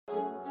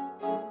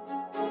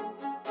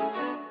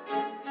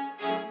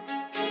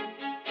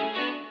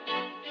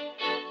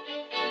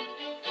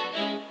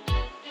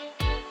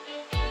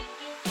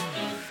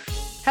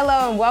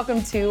Hello and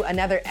welcome to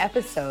another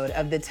episode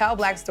of the Tell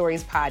Black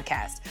Stories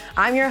podcast.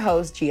 I'm your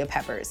host, Gia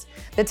Peppers.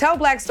 The Tell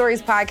Black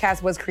Stories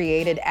podcast was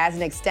created as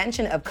an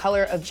extension of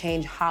Color of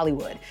Change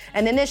Hollywood,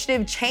 an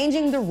initiative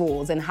changing the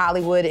rules in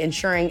Hollywood,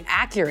 ensuring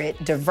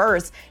accurate,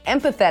 diverse,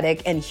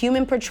 empathetic, and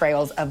human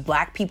portrayals of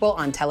Black people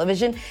on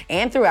television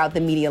and throughout the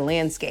media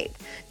landscape.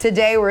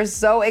 Today, we're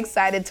so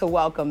excited to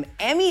welcome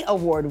Emmy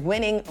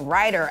Award-winning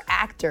writer,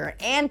 actor,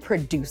 and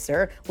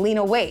producer,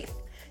 Lena Waithe.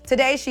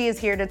 Today, she is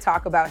here to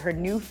talk about her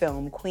new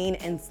film, Queen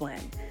and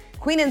Slim.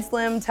 Queen and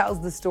Slim tells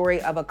the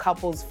story of a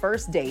couple's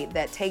first date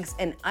that takes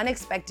an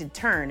unexpected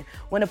turn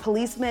when a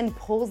policeman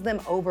pulls them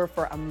over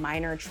for a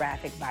minor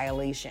traffic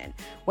violation.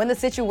 When the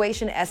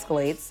situation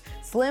escalates,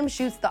 Slim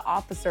shoots the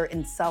officer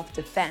in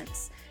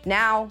self-defense.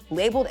 Now,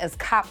 labeled as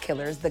cop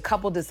killers, the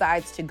couple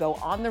decides to go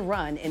on the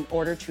run in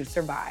order to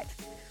survive.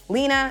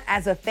 Lena,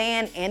 as a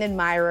fan and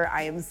admirer,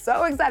 I am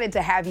so excited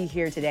to have you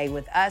here today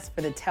with us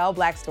for the Tell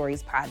Black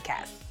Stories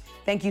podcast.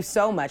 Thank you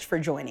so much for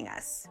joining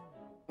us.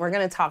 We're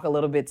gonna talk a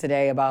little bit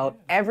today about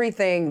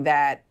everything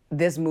that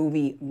this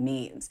movie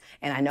means.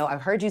 And I know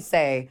I've heard you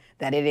say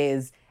that it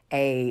is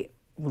a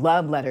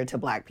love letter to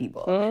Black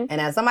people. Mm-hmm.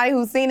 And as somebody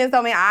who's seen it,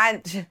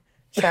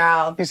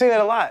 child. You've seen it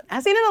a lot.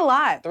 I've seen it a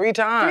lot. 3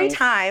 times. 3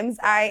 times.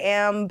 I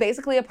am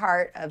basically a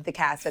part of the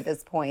cast at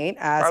this point.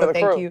 So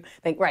thank you.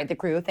 The crew. Thank you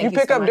so much. You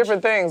pick up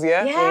different things,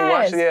 yeah? Yes. When you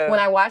watch it, yeah. When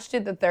I watched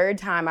it the 3rd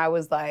time, I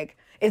was like,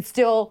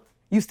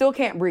 you still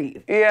can't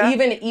breathe. Yeah.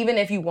 Even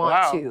if you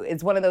want to.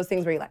 It's one of those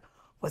things where you're like,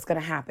 what's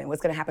gonna happen?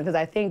 What's gonna happen? Because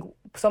I think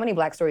so many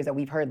Black stories that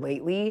we've heard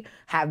lately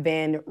have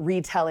been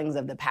retellings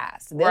of the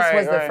past. This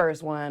was the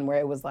first one where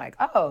it was like,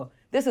 oh,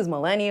 this is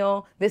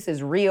millennial, this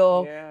is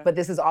real, but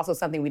this is also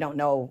something we don't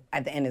know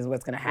at the end is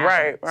what's gonna happen.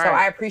 Right. So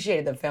I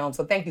appreciated the film.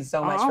 So thank you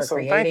so much for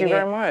creating it. Thank you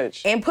very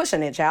much. And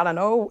pushing it, child.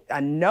 I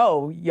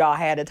know y'all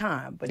had a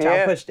time, but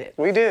y'all pushed it.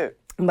 We did.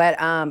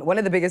 But one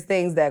of the biggest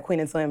things that Queen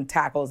and Slim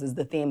tackles is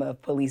the theme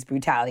of police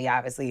brutality,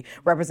 obviously,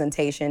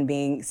 representation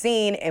being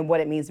seen and what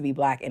it means to be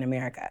Black in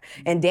America.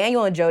 And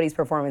Daniel and Jodi's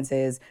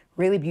performances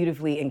really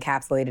beautifully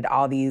encapsulated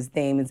all these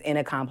themes in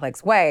a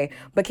complex way.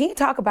 But can you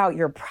talk about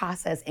your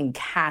process in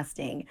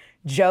casting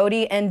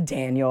Jodi and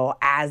Daniel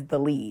as the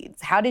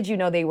leads? How did you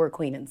know they were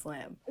Queen and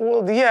Slim?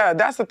 Well, yeah,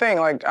 that's the thing.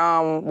 Like,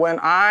 when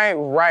I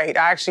write,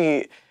 I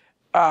actually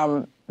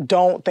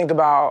don't think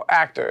about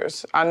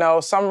actors. I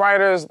know some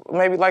writers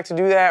maybe like to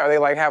do that, or they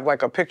like have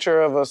like a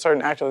picture of a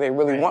certain actor they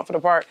really want for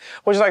the part,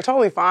 which is like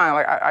totally fine.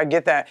 Like I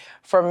get that.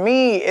 For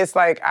me, it's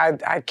like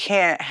I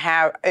can't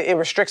have, it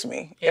restricts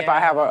me if I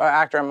have an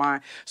actor in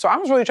mind. So I'm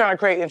just really trying to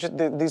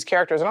create these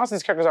characters, and also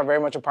these characters are very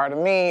much a part of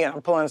me, and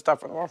I'm pulling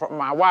stuff from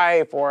my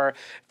wife or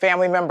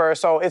family members.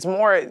 So it's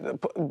more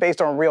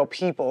based on real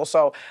people.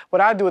 So what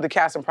I do with the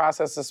casting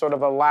process is sort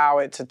of allow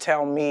it to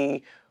tell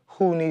me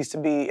who needs to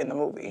be in the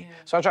movie.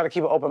 So I try to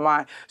keep an open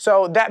mind.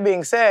 So that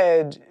being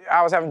said,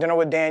 I was having dinner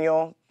with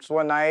Daniel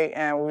one night,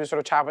 and we were sort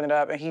of chopping it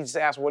up, and he just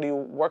asked, what are you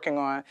working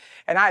on?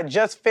 And I had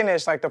just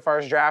finished like the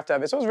first draft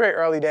of it. So it was very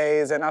early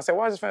days, and I said,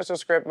 well, I just finished a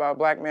script about a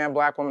Black man,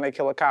 Black woman, they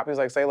kill a cop. He was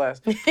like, say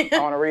less. I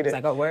want to read it. He's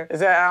like, oh, where?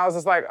 And I was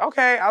just like,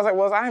 okay. I was like,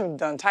 well, I haven't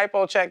done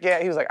typo check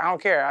yet. He was like, I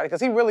don't care.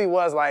 Because he really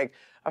was like,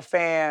 a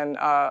fan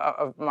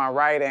of my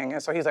writing.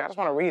 And so he's like, I just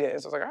want to read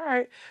it. So I was like, all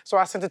right. So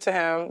I sent it to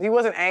him. He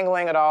wasn't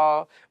angling at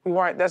all.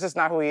 That's just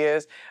not who he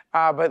is.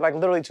 But like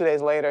literally 2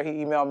 days later, he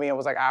emailed me and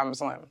was like, I'm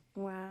Slim.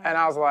 Wow. And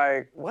I was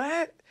like,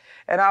 what?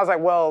 And I was like,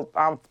 well,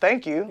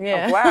 thank you.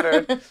 I'm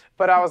flattered.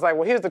 But I was like,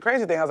 well, here's the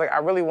crazy thing. I was like, I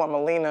really want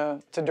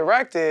Melina to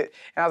direct it.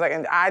 And I was like,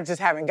 and I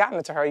just haven't gotten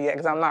it to her yet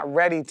because I'm not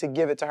ready to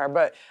give it to her.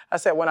 But I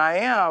said, when I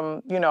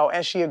am,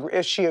 and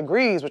if she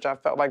agrees, which I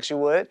felt like she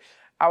would,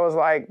 I was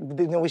like,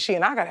 then she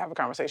and I got to have a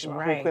conversation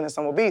about who Queen and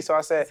Slim will be. So I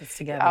said,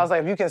 I was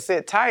like, if you can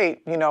sit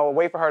tight,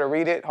 wait for her to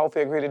read it,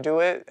 hopefully agree to do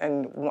it,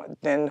 and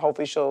then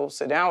hopefully she'll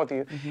sit down with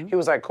you. Mm-hmm. He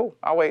was like, cool,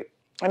 I'll wait.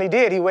 And he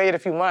did. He waited a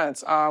few months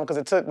because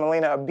it took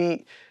Melina a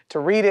beat to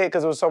read it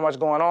because there was so much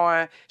going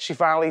on. She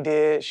finally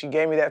did. She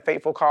gave me that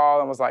fateful call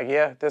and was like,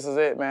 yeah, this is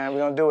it, man. We're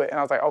going to do it. And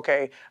I was like,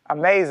 okay,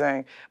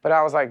 amazing. But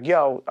I was like,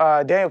 yo,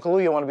 Daniel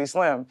Kaluuya want to be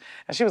Slim.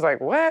 And she was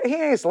like, what? He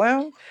ain't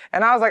Slim.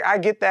 And I was like, I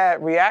get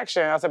that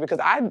reaction. I said, because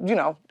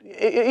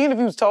even if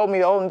you told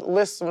me,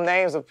 list some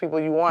names of people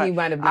you want,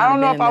 I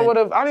don't know if I would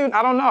have, I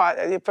don't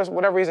know. For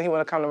whatever reason, he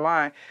wouldn't have come to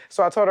mind.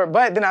 So I told her,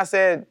 but then I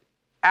said,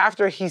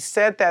 after he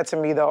said that to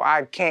me, though,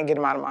 I can't get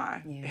him out of my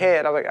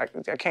head. I was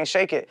like, I can't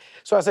shake it.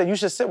 So I said, you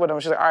should sit with him.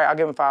 She's like, all right, I'll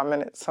give him 5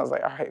 minutes. I was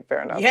like, all right,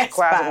 fair enough. Yes,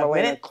 Classic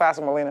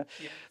Melina.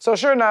 Yeah. So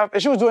sure enough,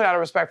 and she was doing it out of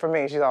respect for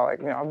me. She's all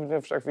like, I'm doing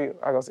respect for you.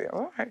 I'll go see her. I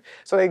was like, all right.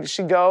 So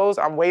she goes,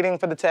 I'm waiting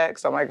for the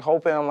text. I'm like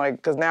hoping,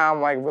 because now I'm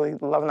like really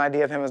loving the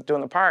idea of him as doing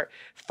the part.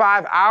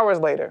 5 hours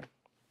later,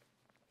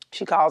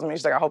 she calls me,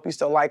 she's like, I hope you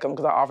still like him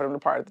because I offered him the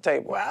part at the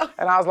table. Wow.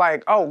 And I was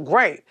like, oh,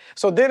 great.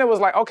 So then it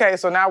was like, okay,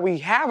 so now we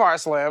have our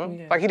Slim.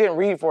 Yeah. Like he didn't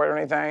read for it or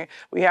anything.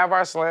 We have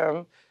our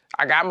Slim.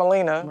 I got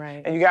Melina,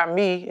 and you got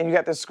me, and you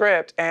got the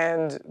script,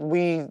 and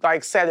we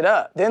set it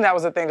up. Then that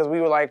was the thing, because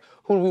we were like,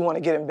 who do we want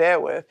to get in bed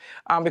with?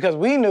 Because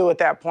we knew at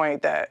that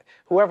point that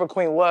whoever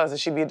Queen was, that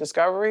she'd be a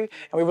discovery,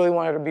 and we really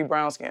wanted her to be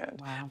brown-skinned.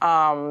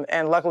 Wow.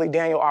 And luckily,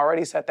 Daniel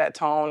already set that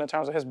tone in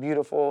terms of his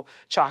beautiful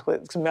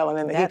chocolate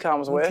melanin that he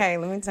comes with. Okay,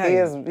 let me tell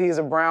you. He's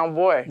a brown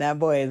boy. That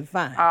boy is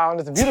fine.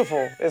 It's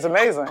beautiful. It's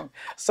amazing.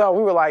 So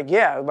we were like,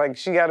 yeah, like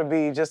she got to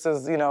be just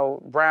as,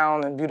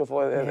 brown and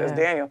beautiful as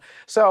Daniel.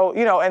 So,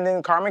 and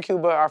then Carmen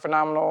Cuba, our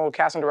phenomenal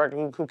casting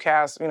director who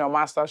cast,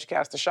 my stuff. She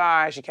cast The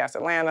Chi, she cast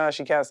Atlanta,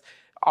 she cast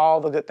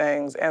all the good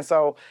things. And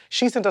so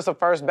she sent us a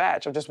first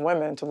batch of just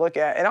women to look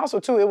at. And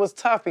also, too, it was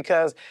tough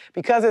because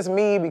it's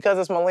me, because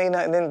it's Melina,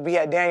 and then we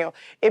had Daniel,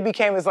 it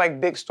became this, like,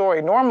 big story.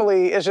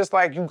 Normally, it's just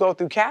like you go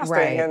through casting.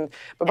 Right.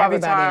 But by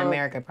Everybody the time in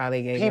America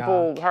probably gave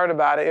people heard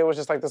about it, it was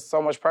just like there's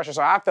so much pressure.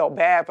 So I felt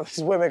bad for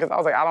these women because I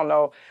was like, I don't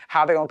know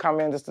how they're going to come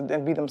in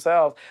and be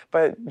themselves.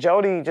 But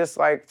Jodie, just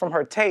like from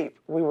her tape,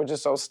 we were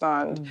just so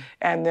stunned.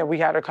 And then we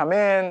had her come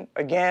in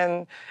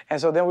again.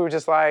 And so then we were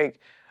just like,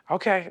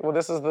 okay, well,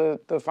 this is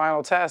the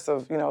final test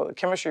of, the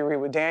chemistry read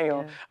with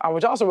Daniel,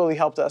 which also really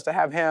helped us to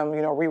have him,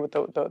 read with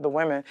the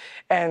women.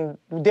 And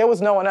there was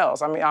no one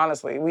else. I mean,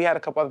 honestly, we had a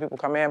couple other people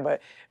come in, but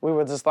we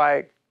were just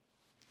like,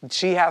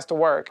 she has to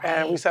work. Right.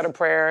 And we said a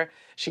prayer.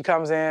 She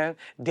comes in.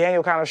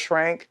 Daniel kind of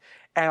shrank.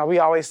 And we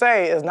always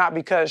say it's not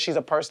because she's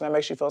a person that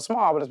makes you feel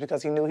small, but it's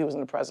because he knew he was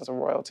in the presence of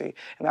royalty.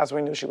 And that's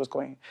when we knew she was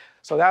queen.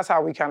 So that's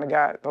how we kind of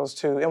got those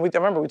two. And I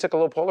remember we took a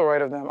little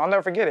Polaroid of them. I'll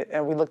never forget it.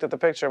 And we looked at the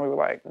picture and we were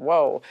like,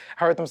 whoa.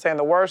 Heard them saying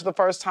the words the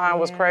first time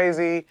was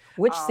crazy.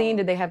 Which scene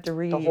did they have to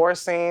read? The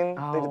horse scene.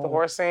 Oh. They did the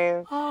horse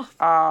scene.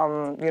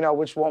 Oh.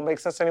 Which won't make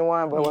sense to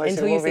anyone, but when they see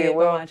the movie, it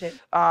will. Watch it.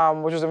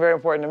 Which was very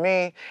important to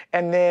me.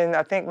 And then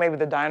I think maybe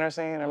the diner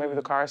scene or maybe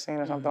the car scene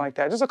or something like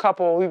that. Just a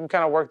couple. We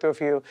kind of worked through a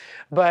few.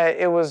 But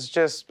it was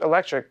just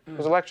electric. It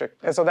was electric.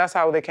 And so that's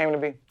how they came to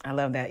be. I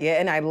love that. Yeah,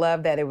 and I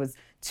love that it was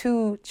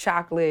two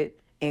chocolate,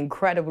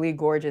 incredibly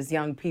gorgeous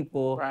young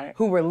people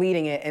who were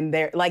leading it, and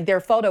their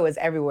photo is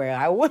everywhere.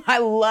 I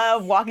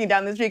love walking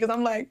down the street because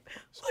I'm like,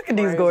 look at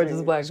these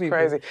gorgeous black people.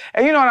 Crazy.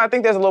 And and I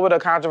think there's a little bit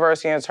of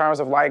controversy in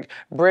terms of like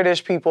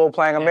British people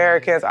playing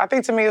Americans. I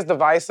think to me it's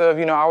divisive.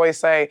 I always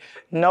say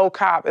no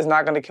cop is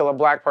not going to kill a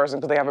black person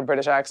because they have a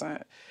British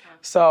accent.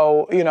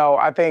 So,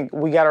 I think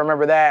we got to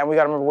remember that, and we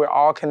got to remember we're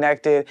all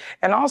connected.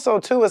 And also,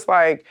 too, it's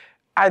like,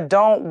 I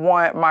don't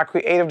want my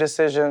creative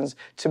decisions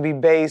to be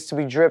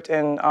dripped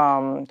in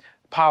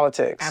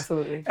politics.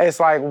 Absolutely. It's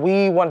like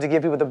we wanted to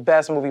give people the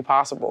best movie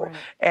possible. Right.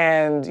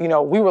 And,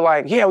 we were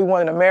like, yeah, we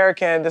want an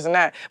American, this and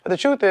that. But the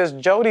truth is,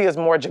 Jodie is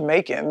more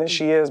Jamaican than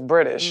she is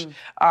British.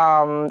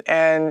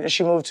 And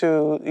she moved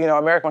to,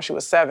 America when she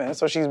was 7.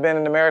 So she's been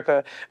in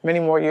America many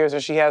more years than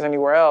she has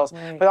anywhere else.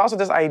 Right. But also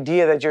this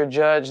idea that you're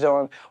judged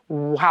on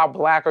how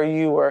black are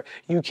you, or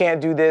you can't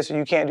do this, or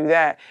you can't do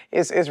that.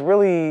 It's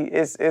really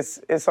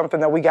something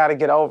that we got to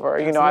get over.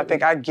 Absolutely. I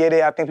think I get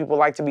it. I think people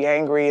like to be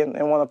angry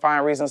and want to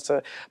find reasons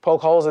to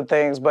poke holes in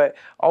things, but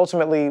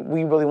ultimately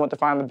we really want to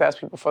find the best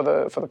people for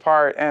the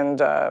part, and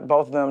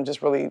both of them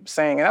just really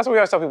sing. And that's what we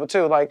always tell people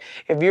too. Like,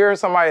 if you're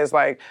somebody that's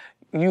like,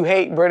 you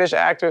hate British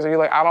actors, or you're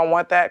like, I don't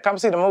want that, come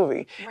see the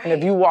movie. Right. And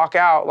if you walk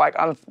out like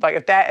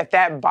if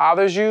that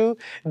bothers you,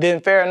 then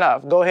fair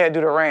enough, go ahead and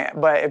do the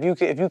rant. But if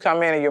you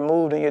come in and you're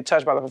moved and you're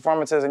touched by the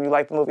performances and you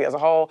like the movie as a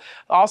whole,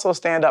 also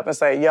stand up and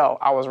say, yo,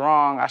 I was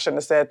wrong, I shouldn't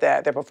have said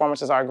that. Their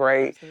performances are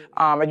great.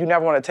 And you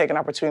never want to take an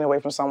opportunity away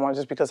from someone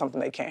just because something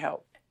they can't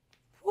help.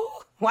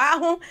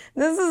 Wow,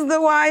 this is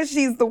why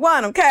she's the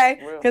one,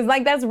 okay? Because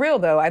that's real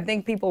though. I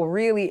think people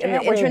really, in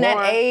the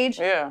internet age,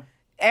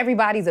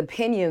 everybody's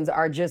opinions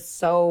are just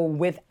so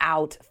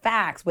without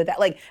facts.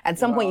 At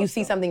some point you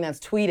see something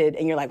that's tweeted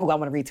and you're like, oh, I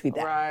want to retweet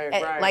that.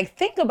 Right. Like,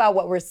 think about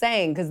what we're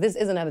saying, because this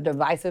isn't a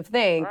divisive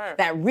thing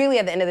that really,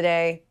 at the end of the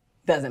day,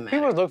 doesn't matter.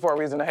 People look for a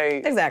reason to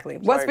hate. Exactly.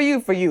 What's for you,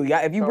 for you.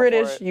 If you're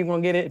British, you're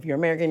going to get it. If you're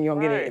American, you're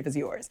going to get it if it's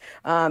yours.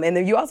 And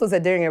then you also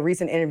said during a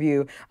recent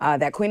interview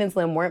that Queen and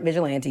Slim weren't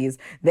vigilantes.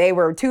 They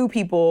were two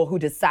people who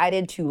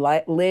decided to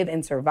live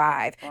and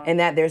survive, and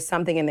that there's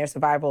something in their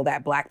survival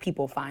that black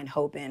people find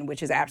hope in,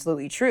 which is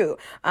absolutely true.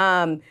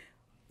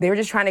 They were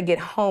just trying to get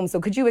home. So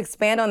could you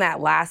expand on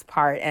that last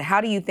part, and how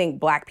do you think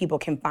black people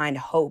can find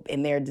hope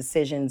in their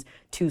decisions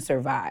to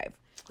survive,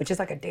 which is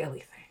like a daily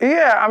thing?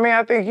 Yeah,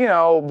 I think,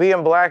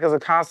 being black is a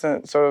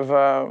constant sort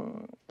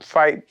of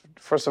fight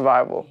for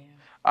survival,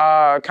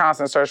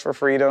 constant search for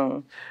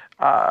freedom.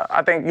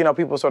 I think,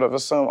 people sort of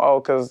assume,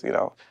 because,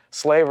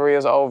 slavery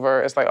is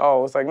over. It's like,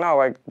 no,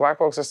 like black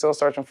folks are still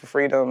searching for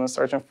freedom and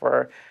searching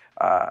for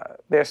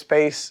their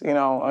space,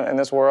 in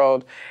this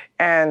world.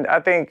 And I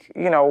think,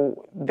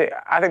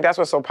 I think that's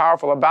what's so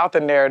powerful about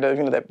the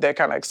narrative, that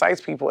kind of excites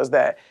people, is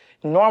that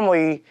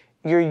normally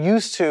you're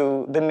used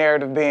to the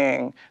narrative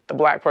being the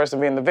black person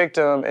being the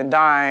victim and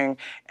dying,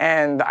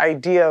 and the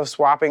idea of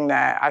swapping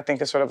that, I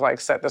think, has sort of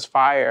like set this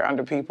fire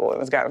under people, and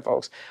it's gotten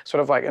folks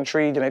sort of like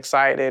intrigued and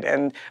excited.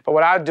 But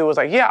what I do is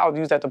like, I'll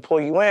use that to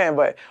pull you in,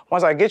 but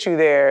once I get you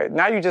there,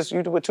 now you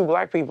do with two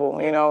black people,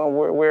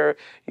 and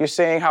you're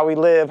seeing how we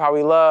live, how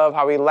we love,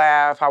 how we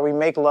laugh, how we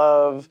make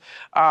love,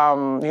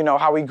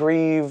 how we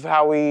grieve,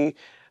 how we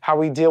how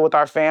we deal with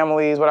our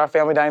families, what our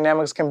family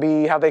dynamics can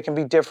be, how they can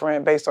be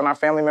different based on our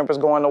family members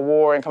going to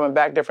war and coming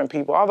back different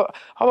people. All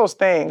those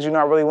things,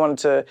 I really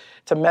wanted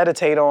to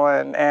meditate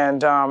on,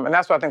 and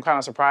that's what I think kind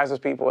of surprises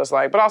people. It's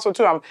like, but also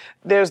too,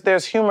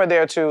 there's humor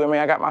there too. I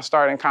mean, I got my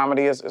start in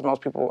comedy, as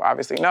most people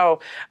obviously know,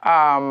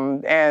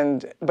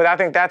 but I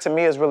think that to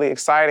me is really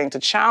exciting to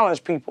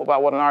challenge people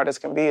about what an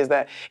artist can be. Is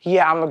that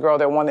I'm the girl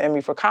that won the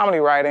Emmy for comedy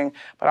writing,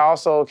 but I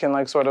also can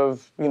like sort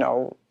of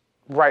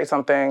write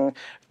something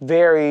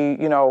very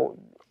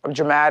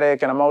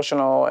dramatic and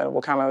emotional, and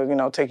will kind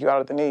of take you out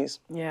at the knees.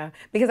 Yeah,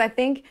 because I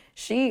think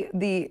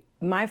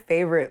my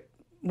favorite.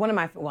 I'm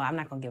not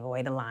gonna give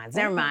away the lines.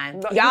 Never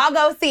mind. Y'all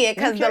go see it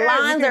because the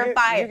lines are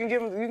fire. You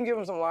can give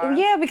them some lines.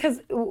 Yeah,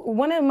 because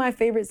one of my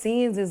favorite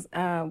scenes is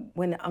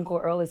when Uncle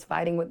Earl is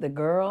fighting with the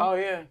girl. Oh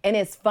yeah. And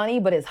it's funny,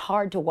 but it's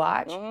hard to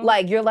watch.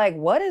 Like you're like,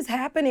 what is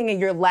happening? And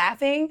you're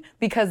laughing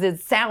because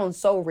it sounds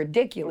so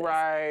ridiculous.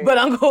 Right. But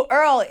Uncle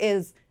Earl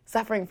is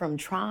suffering from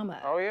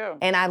trauma. Oh yeah.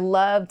 And I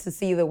love to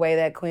see the way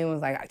that Queen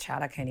was like,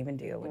 child, I can't even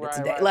deal with it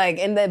today.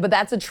 Right. But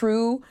that's a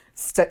true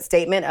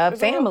statement of it's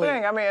family. A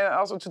thing. I mean,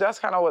 also too, that's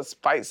kind of what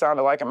Spite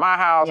sounded like in my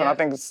house, Yeah. and I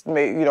think it's,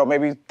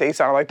 maybe they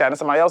sounded like that in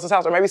somebody else's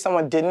house, or maybe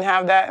someone didn't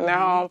have that in their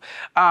home.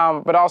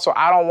 But also,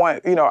 I don't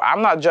want,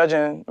 I'm not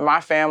judging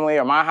my family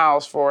or my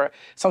house for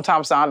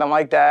sometimes sounding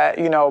like that,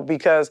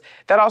 because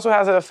that also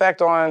has an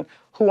effect on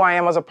who I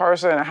am as a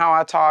person and how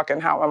I talk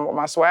and what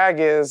my swag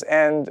is,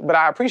 but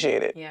I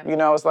appreciate it. Yeah.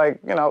 It's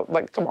like,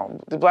 come on,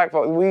 the black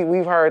folks,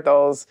 we've heard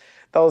those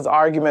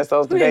arguments,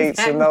 those debates,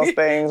 Exactly. and those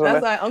things.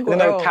 That's like Uncle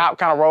then Earl. the cop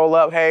kind of roll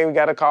up, hey, we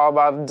got a call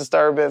about a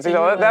disturbance.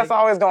 That's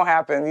always gonna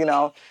happen,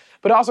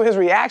 But also his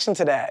reaction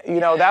to that,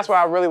 that's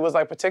why I really was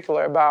like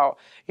particular about,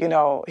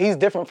 he's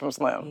different from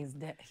Slim.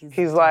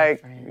 He's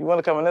like, you want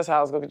to come in this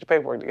house, go get your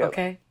paperwork together.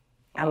 Okay.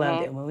 I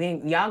loved it. Well,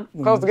 y'all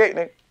Close the gate,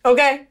 Nick.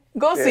 Okay.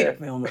 Go see Yeah. the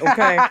film,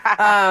 okay?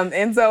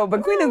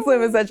 But Queen and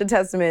Slim is such a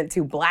testament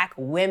to Black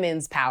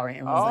women's power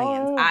and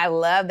resilience. Oh. I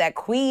love that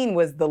Queen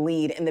was the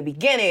lead in the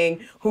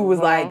beginning who was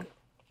like,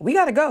 we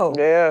gotta go.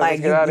 Yeah, like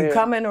let's get outta you here.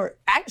 coming or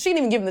she didn't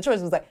even give him the choice.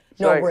 It was like,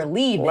 no, Like, we're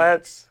leaving.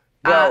 Let's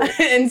go.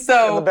 And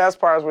so And the best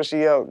part is when she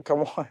yelled,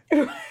 come on.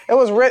 It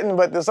was written,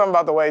 but there's something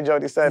about the way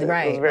Jody said it.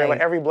 Right, It was very right. like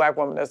every Black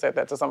woman that said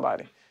that to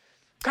somebody.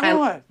 Come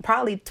on.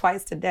 Probably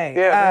twice today.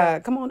 Yeah.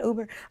 Come on,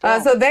 Uber.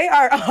 So they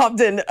are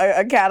often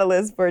a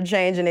catalyst for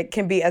change, and it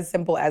can be as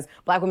simple as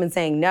Black women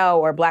saying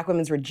no or Black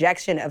women's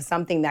rejection of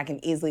something that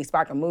can easily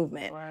spark a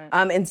movement. Right.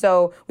 And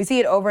so we see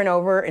it over and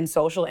over in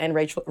social and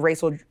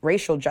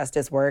racial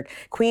justice work.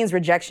 Queen's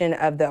rejection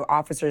of the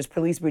officers'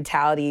 police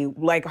brutality,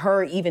 like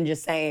her even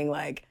just saying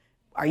like,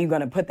 are you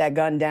gonna put that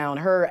gun down?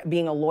 Her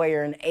being a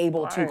lawyer and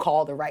able to Right.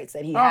 call the rights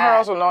that he Her had.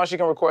 also knowing she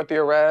can record the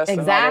arrest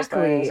Exactly.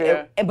 and all those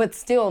things. Yeah. But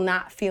still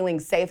not feeling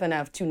safe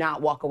enough to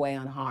not walk away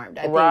unharmed.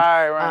 I think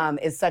Right.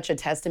 is such a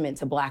testament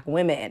to Black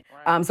women.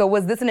 So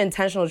was this an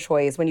intentional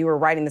choice when you were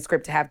writing the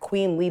script to have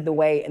Queen lead the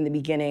way in the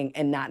beginning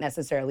and not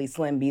necessarily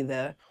Slim be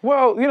the...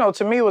 Well,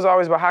 to me it was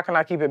always about how can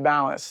I keep it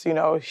balanced?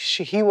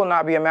 He will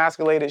not be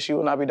emasculated, she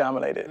will not be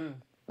dominated.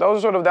 That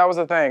was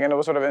the thing. And it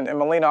was and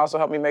Melina also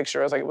helped me make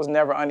sure it was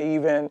never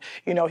uneven.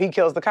 He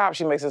kills the cop,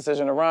 she makes a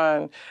decision to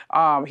run.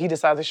 He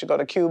decides he should go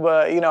to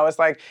Cuba. It's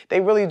like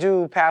they really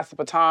do pass the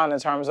baton in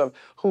terms of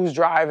who's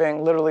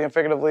driving, literally and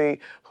figuratively,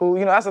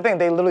 that's the thing,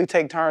 they literally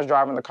take turns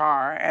driving the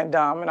car. And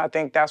I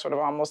think that's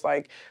almost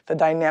like the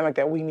dynamic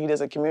that we need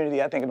as a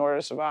community, I think, in order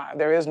to survive.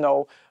 There is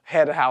no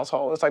head of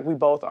household. It's like we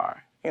both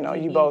are. You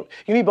need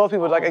both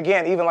people, like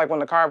again, even like when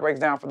the car breaks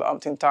down for the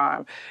umpteenth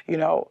time,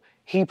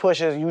 he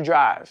pushes, you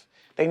drive.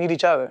 They need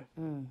each other.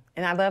 And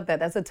I love that.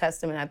 That's a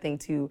testament, I think,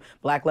 to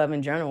Black love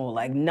in general.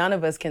 Like, none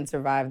of us can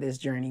survive this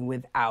journey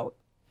without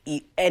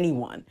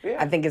anyone. Yeah.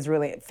 I think it's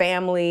really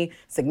family,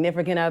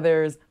 significant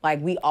others. Like,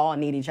 we all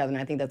need each other.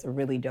 And I think that's a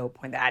really dope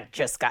point that I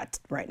just got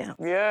right now.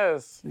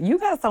 Yes. You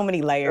got so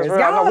many layers. That's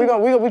real.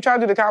 No, we try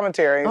to do the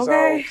commentary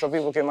Okay. so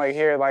people can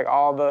hear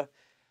all the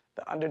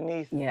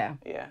underneath. Yeah.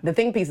 Yeah. The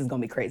think piece is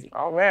going to be crazy.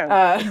 Oh, man.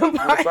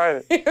 I'm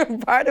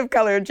excited. Part of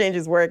Color of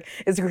Change's work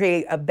is to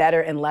create a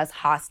better and less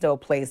hostile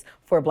place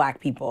for Black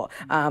people.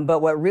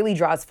 But what really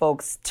draws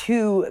folks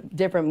to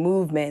different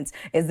movements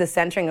is the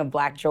centering of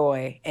Black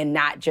joy and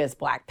not just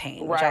Black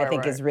pain, which I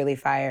think is really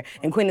fire.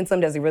 And Queen and Slim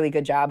does a really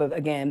good job of,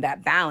 again,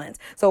 that balance.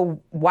 So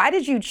why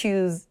did you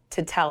choose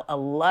to tell a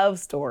love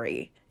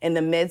story in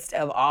the midst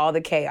of all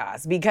the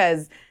chaos?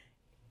 Because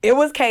it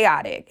was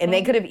chaotic, and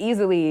they could have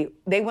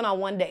they went on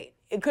one date.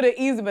 It could have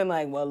easily been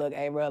like, well, look,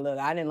 hey, bro, look,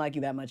 I didn't like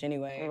you that much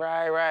anyway.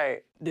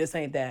 Right. This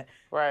ain't that.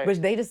 Right.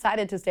 But they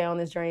decided to stay on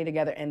this journey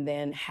together and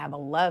then have a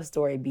love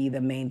story be the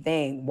main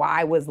thing.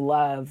 Why was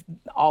love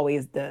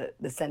always the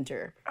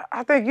center?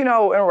 I think, in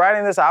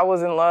writing this, I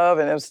was in love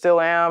and I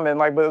still am. And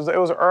but it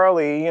was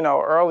early,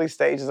 early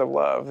stages of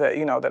love that,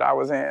 that I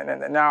was in.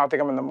 And now I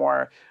think I'm in the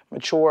more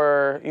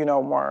mature,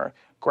 more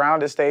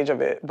grounded stage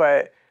of it.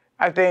 But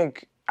I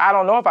think, I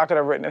don't know if I could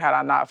have written it had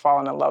I not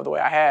fallen in love the way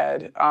I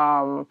had.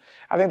 I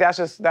think that's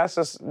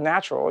just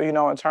natural,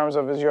 in terms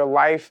of as your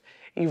life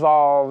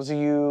evolves,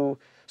 you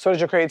so does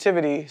your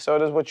creativity, so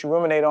does what you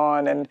ruminate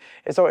on. And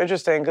it's so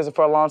interesting because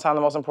for a long time,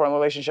 the most important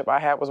relationship I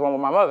had was one with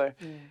my mother.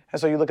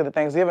 And so you look at the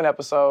Thanksgiving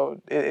episode,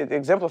 it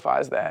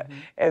exemplifies that.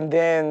 And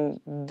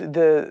then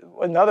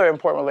another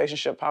important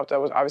relationship popped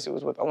up was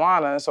with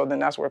Alana, and so then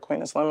that's where Queen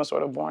and Slim is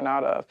sort of born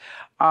out of.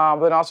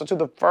 But also too,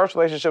 the first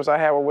relationships I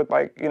had were with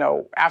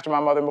after my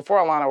mother and before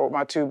Alana were with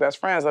my two best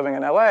friends living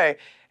in LA.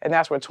 And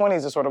that's where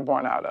 20s is sort of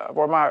born out of.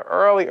 Or my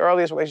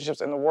earliest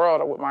relationships in the world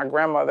are with my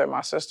grandmother,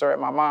 my sister,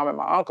 and my mom and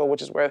my uncle,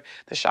 which is where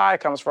the Shy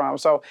comes from.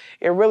 So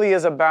it really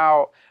is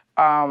about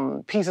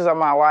pieces of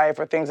my life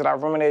or things that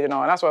I've ruminated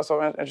on. And that's what's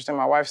so interesting.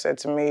 My wife said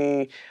to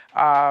me,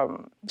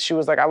 she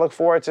was like, I look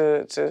forward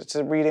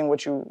to reading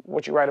what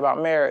you write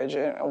about marriage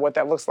and what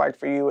that looks like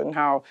for you and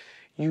how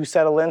you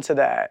settle into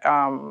that,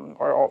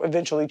 or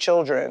eventually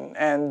children.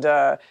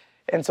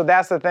 And so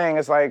that's the thing.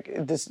 It's like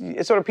it's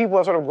sort of people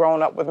have sort of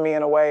grown up with me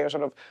in a way, or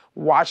sort of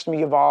watched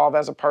me evolve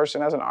as a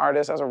person, as an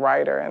artist, as a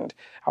writer, and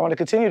I want to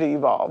continue to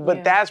evolve.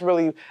 But that's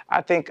really,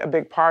 I think, a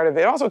big part of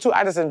it. Also, too,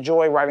 I just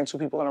enjoy writing two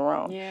people in a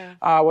room.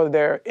 Whether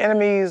they're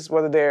enemies,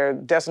 whether they're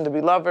destined to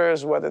be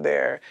lovers, whether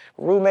they're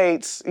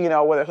roommates,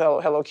 whether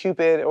Hello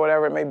Cupid or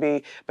whatever it may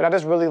be. But I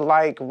just really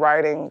like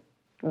writing,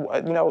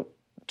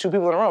 two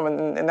people in a room,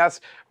 and that's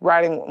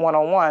writing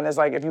one-on-one. It's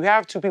like if you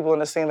have two people in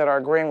the scene that are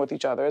agreeing with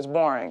each other, it's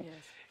boring.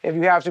 If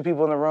you have two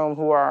people in the room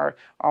who are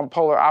on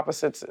polar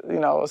opposites,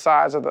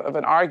 sides of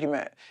an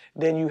argument,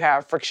 then you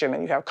have friction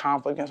and you have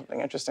conflict and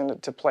something interesting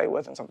to play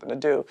with and something to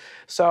do.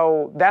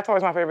 So that's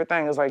always my favorite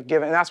thing, is like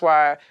giving. And that's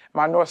why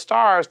my North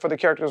Stars for the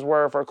characters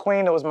were, for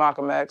Queen, it was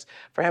Malcolm X.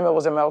 For him, it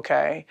was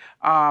MLK.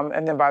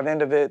 And then by the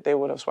end of it, they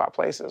would have swapped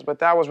places. But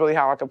that was really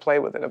how I could play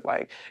with it. Of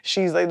like,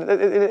 she's like,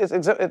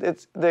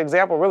 it's the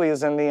example really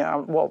is in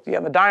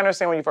the diner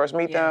scene when you first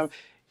meet them.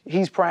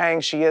 He's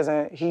praying, she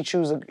isn't. He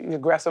chooses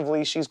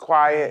aggressively, she's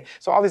quiet. Right.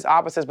 So all these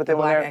opposites, but then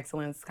when Black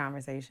excellence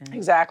conversation.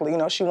 Exactly.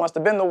 She wants to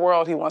bend the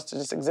world, he wants to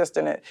just exist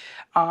in it.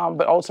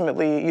 But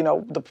ultimately,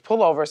 the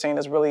pullover scene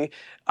is really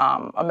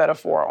a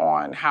metaphor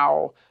on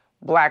how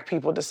Black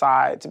people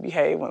decide to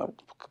behave when a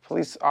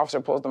police officer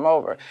pulls them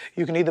over.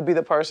 You can either be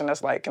the person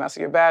that's like, can I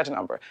see your badge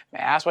number? May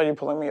I ask why you're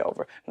pulling me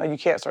over? No, you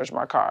can't search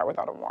my car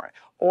without a warrant.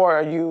 Or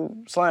are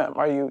you Slim?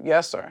 Are you,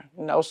 yes, sir?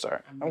 No,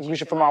 sir. I'm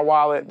reaching for my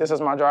wallet. This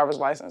is my driver's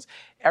license.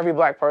 Every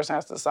Black person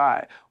has to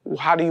decide,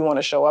 how do you want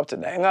to show up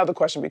today? And the other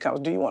question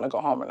becomes, do you want to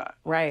go home or not?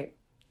 Right.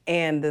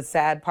 And the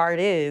sad part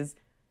is,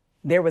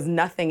 there was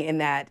nothing in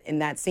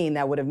that scene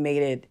that would have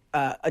made it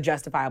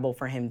justifiable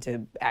for him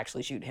to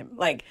actually shoot him.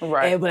 But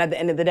at the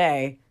end of the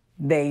day,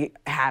 they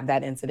have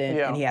that incident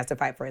and he has to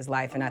fight for his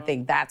life. And I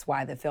think that's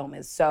why the film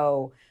is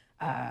so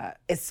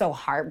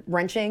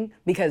heart-wrenching,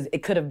 because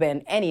it could have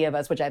been any of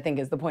us, which I think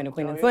is the point of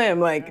Queen and Slim.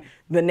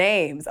 The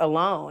names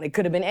alone, it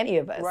could have been any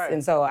of us. Right.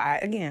 And so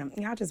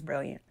y'all just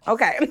brilliant.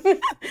 Okay.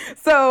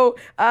 So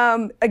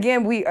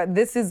again,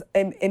 this is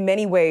in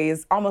many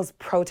ways almost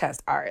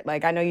protest art.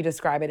 Like, I know you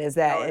describe it as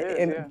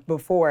that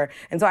before.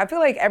 And so I feel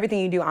like everything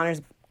you do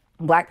honors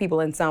Black people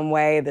in some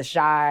way. The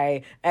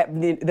Shy,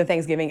 the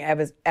Thanksgiving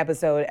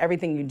episode,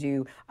 everything you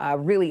do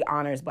really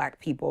honors Black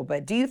people.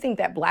 But do you think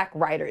that Black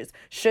writers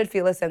should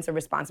feel a sense of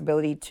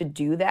responsibility to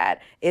do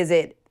that? Is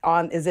it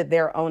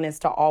their onus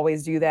to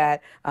always do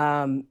that?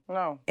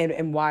 No.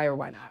 And why or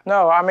why not?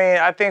 No, I mean,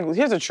 I think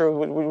here's the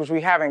truth, which we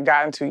haven't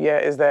gotten to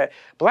yet, is that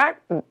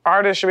Black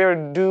artists should be able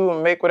to do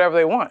and make whatever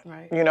they want.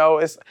 Right.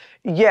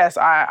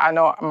 I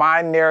know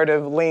my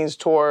narrative leans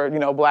toward,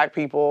 Black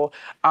people.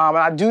 And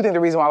I do think the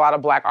reason why a lot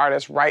of Black artists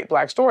write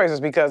Black stories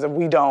is because if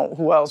we don't,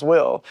 who else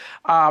will?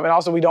 And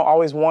also we don't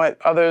always want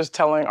others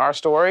telling our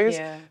stories.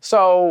 Yeah.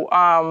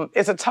 So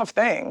it's a tough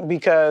thing,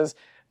 because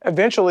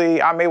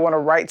eventually I may want to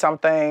write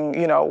something,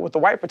 with the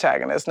white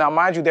protagonist. Now,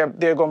 mind you, there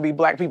are going to be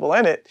Black people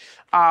in it.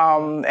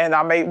 And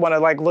I may want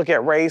to look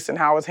at race and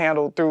how it's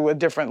handled through a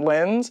different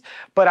lens,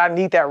 but I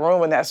need that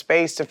room and that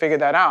space to figure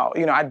that out.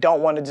 I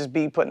don't want to just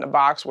be put in a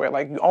box where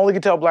you only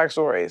can tell Black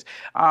stories.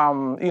 I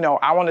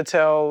want to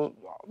tell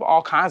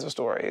all kinds of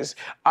stories.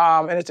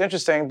 And it's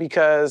interesting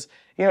because,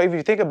 if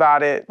you think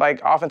about it,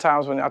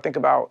 oftentimes when I think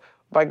about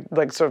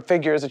like sort of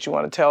figures that you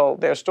want to tell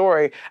their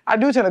story, I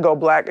do tend to go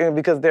Black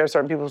because there are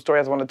certain people's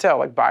stories I want to tell,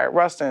 like Bayard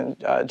Rustin,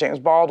 James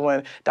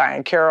Baldwin,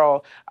 Diane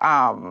Carroll,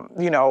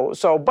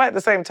 but at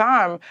the same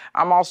time,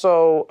 I'm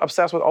also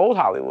obsessed with old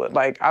Hollywood.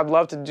 I'd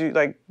love to do,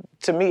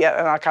 to me,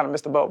 and I kind of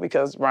missed the boat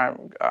because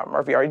Ryan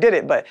Murphy already did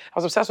it, but I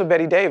was obsessed with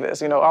Bette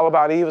Davis. All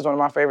About Eve is one of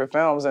my favorite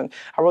films, and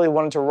I really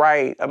wanted to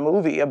write a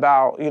movie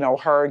about,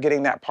 her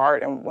getting that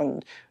part, and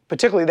when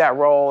particularly that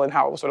role and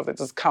how it was sort of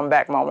this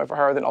comeback moment for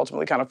her, then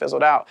ultimately kind of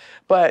fizzled out.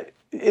 But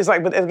it's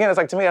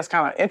to me, that's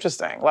kind of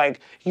interesting.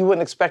 You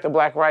wouldn't expect a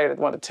Black writer to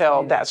want to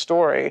tell that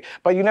story,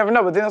 but you never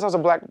know. But then also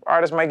Black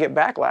artists might get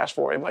backlash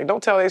for it.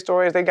 Don't tell their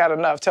stories, they got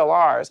enough, tell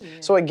ours.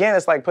 Yeah. So again,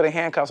 it's like putting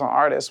handcuffs on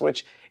artists,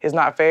 which is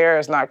not fair,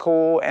 it's not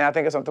cool, and I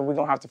think it's something we're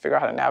gonna have to figure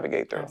out how to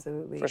navigate through.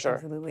 Absolutely, for sure.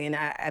 absolutely. And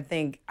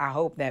I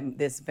hope that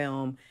this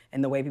film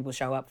and the way people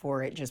show up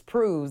for it just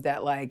proves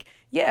that, like,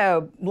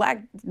 yeah,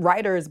 Black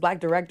writers, Black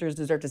directors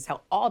deserve to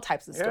tell all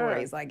types of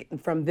stories. Like,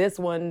 from this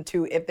one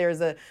to if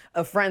there's a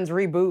Friends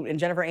reboot and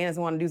Jennifer Aniston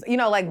want to do, you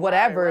know, like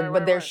whatever,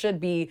 but there should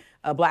be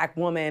a Black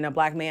woman, a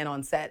Black man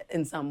on set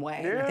in some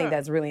way. Yeah, I think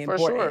that's really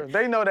important. For sure.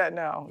 They know that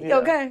now. Yeah.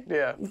 Okay.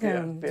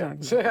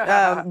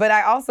 Yeah. But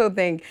I also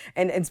think,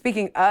 and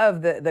speaking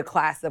of the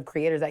class of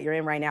creators that you're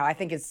in right now, I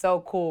think it's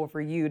so cool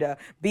for you to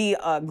be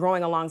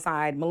growing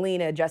alongside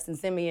Melina, Justin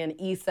Simeon,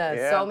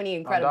 Issa, so many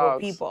incredible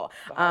people.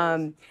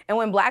 And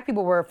when Black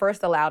people were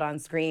first allowed on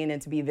screen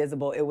and to be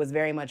visible, it was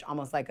very much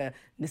almost like a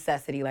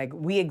necessity. Like,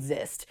 we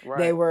exist.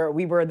 Right.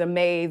 We were the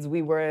maids,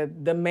 we were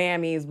the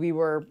mammies, we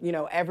were, you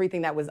know,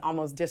 everything that was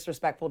almost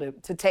disrespectful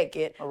to take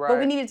it. Right. But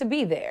we needed to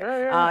be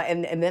there.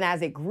 And then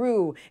as it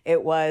grew,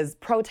 it was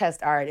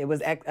protest art, it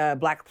was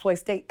Black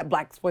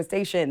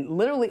exploitation,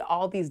 literally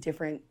all these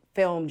different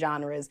film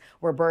genres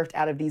were birthed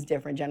out of these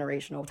different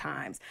generational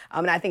times.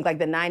 And I think, like,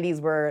 the 90s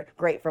were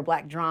great for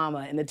Black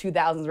drama and the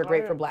 2000s were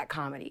great for Black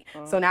comedy.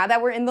 So now that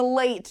we're in the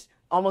late,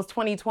 almost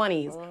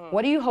 2020s,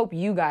 what do you hope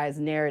you guys'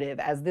 narrative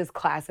as this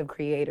class of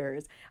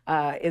creators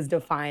is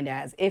defined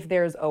as, if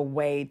there's a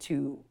way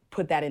to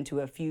put that into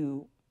a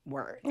few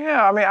words?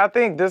 Yeah, I mean, I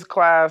think this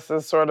class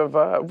is sort of,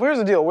 here's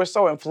the deal, we're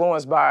so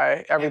influenced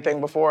by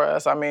everything before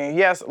us. I mean,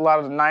 yes, a lot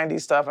of the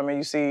 90s stuff, I mean,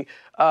 you see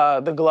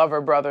the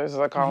Glover brothers, as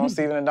I call them,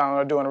 Stephen and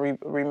Donald, are doing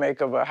a remake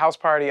of a House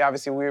Party.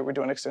 Obviously, we're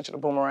doing an extension of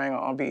Boomerang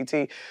on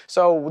BET.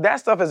 So that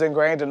stuff is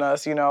ingrained in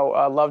us, you know,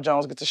 Love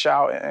Jones Gets a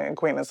Shout and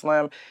Queen and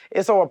Slim.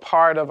 It's all a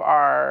part of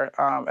our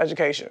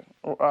education.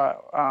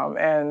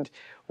 And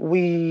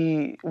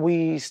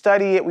we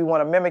study it, we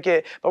want to mimic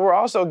it, but we're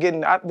also getting,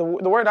 the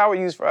word I would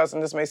use for us,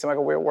 and this may seem like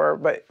a weird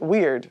word, but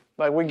weird.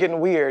 Like, we're getting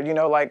weird, you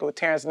know, like with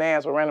Terrence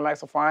Nance, with Random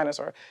Acts of Finest,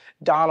 or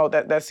Donald,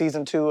 that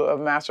season 2 of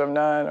Master of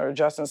None, or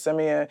Justin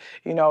Simeon.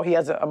 You know, he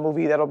has a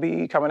movie that'll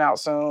be coming out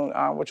soon,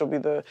 which will be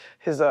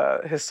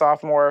his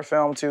sophomore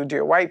film to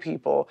Dear White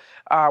People,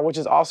 which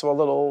is also a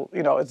little,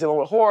 you know, it's dealing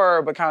with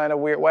horror, but kind of in a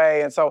weird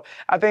way. And so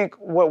I think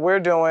what we're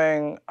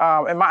doing,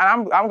 and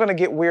I'm going to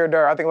get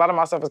weirder. I think a lot of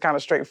my stuff is kind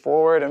of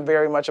straightforward and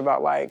very much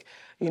about, like,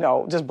 you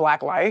know, just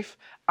Black life.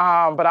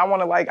 But I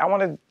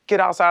want to get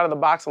outside of the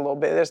box a little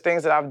bit. There's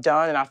things that I've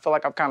done, and I feel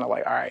like I'm kind of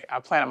like, all right, I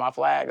planted my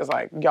flag. It's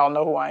like, y'all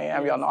know who I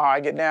am, y'all know how I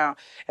get down.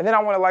 And then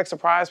I want to, like,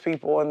 surprise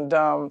people and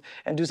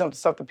do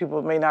stuff that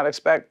people may not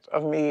expect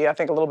of me. I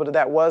think a little bit of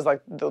that was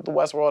like the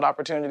Westworld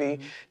opportunity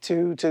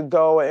to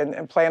go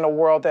and play in a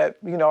world that,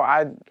 you know,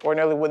 I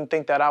ordinarily wouldn't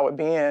think that I would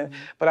be in.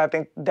 But I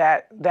think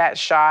that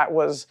shot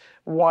was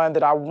one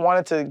that I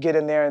wanted to get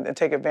in there and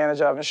take advantage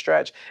of and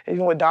stretch.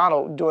 Even with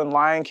Donald doing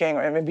Lion King,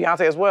 and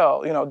Beyonce as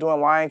well, you know, doing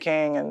Lion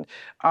King, and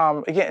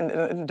again,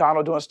 and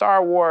Donald doing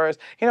Star Wars.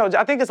 You know,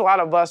 I think it's a lot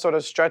of us sort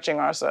of stretching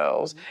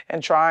ourselves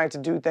and trying to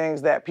do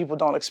things that people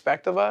don't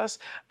expect of us,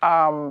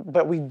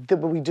 but we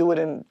do it,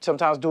 and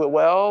sometimes do it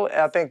well.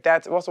 And I think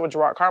that's also what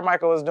Gerard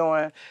Carmichael is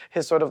doing.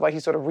 He's sort of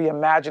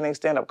reimagining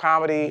stand-up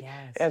comedy.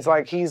 Yes. And it's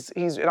like he's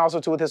and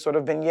also too with his sort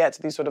of vignettes,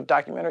 these sort of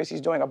documentaries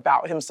he's doing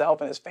about himself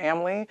and his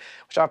family,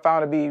 which I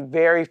found to be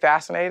very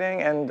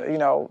fascinating. And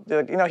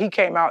he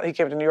came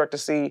to New York to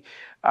see.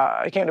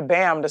 He came to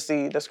BAM to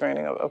see the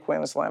screening of Queen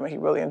and Slim, and he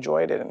really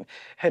enjoyed it and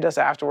hit us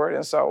afterward.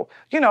 And so,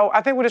 you know,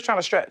 I think we're just trying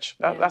to stretch.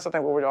 That's the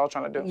thing what we're all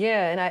trying to do.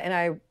 Yeah,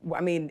 and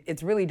I mean,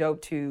 it's really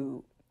dope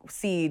to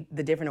see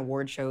the different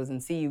award shows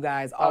and see you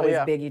guys always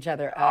big each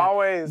other up.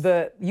 Always.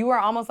 You are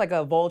almost like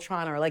a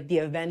Voltron, or like the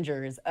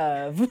Avengers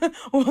of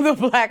the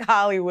Black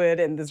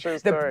Hollywood and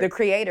the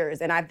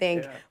creators. And I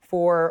think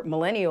for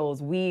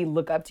millennials, we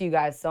look up to you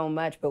guys so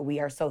much, but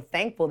we are so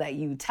thankful that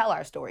you tell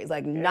our stories.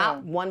 Like,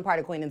 not one part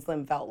of Queen and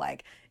Slim felt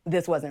like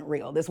this wasn't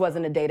real. This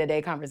wasn't a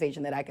day-to-day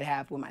conversation that I could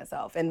have with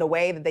myself. And the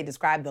way that they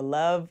describe the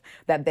love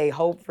that they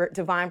hope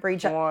to find for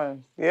each other.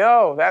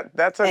 Yo,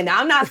 that's a... And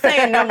I'm not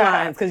saying them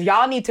lines, because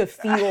y'all need to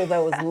feel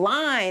those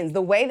lines.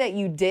 The way that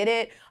you did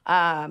it,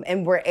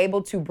 and we're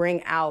able to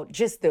bring out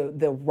just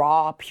the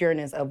raw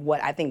pureness of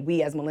what I think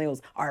we as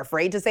millennials are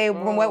afraid to say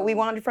from what we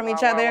wanted from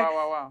each other.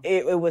 Wow.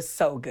 It was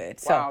so good.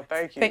 Wow, so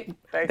thank you.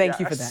 Thank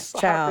you for that,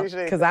 child.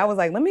 Because I was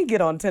like, let me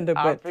get on Tinder,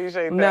 but I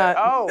appreciate that.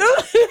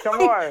 Oh,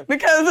 come on.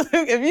 Because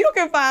if you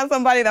can find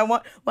somebody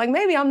that like,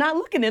 maybe I'm not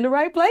looking in the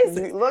right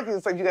places. Look,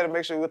 it's like you got to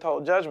make sure you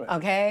withhold judgment.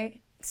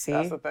 Okay. See,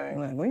 that's the thing.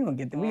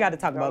 Look, we got to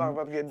talk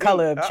about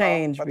color of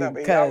change,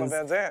 because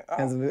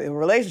a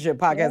relationship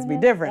podcast be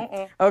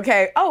different.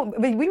 Okay. Oh,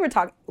 but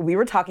we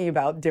were talking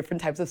about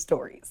different types of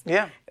stories.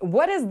 Yeah.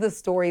 What is the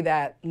story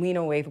that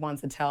Lena Waithe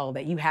wants to tell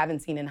that you haven't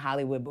seen in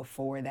Hollywood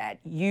before, that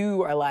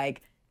you are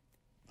like,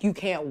 you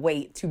can't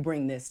wait to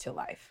bring this to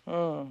life?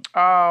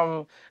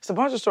 It's a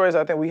bunch of stories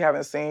I think we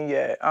haven't seen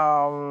yet.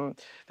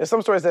 There's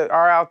some stories that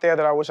are out there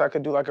that I wish I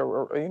could do like a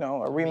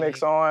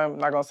remix on. I'm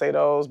not gonna say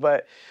those,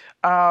 but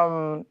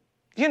I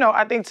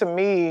think to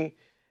me,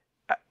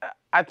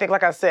 I think,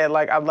 like I said,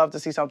 like, I'd love to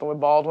see something with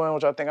Baldwin,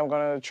 which I think I'm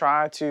gonna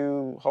try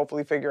to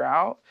hopefully figure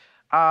out.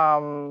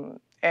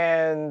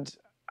 and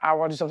I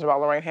want to do something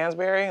about Lorraine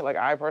Hansberry. Like,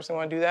 I personally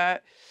want to do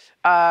that.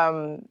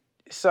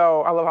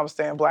 So I love how I'm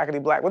staying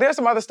blackity black. But there's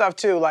some other stuff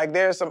too. Like I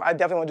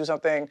definitely want to do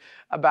something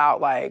about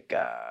like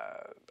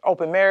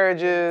open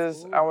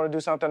marriages. I want to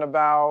do something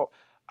about,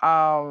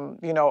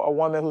 a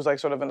woman who's like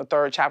sort of in the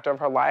third chapter of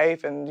her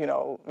life and,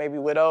 maybe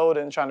widowed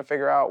and trying to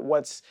figure out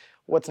what's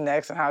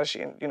next and how she,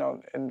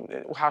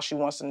 and how she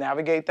wants to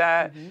navigate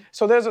that. Mm-hmm.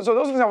 So those are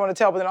things I want to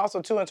tell, but then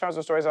also too in terms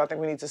of stories that I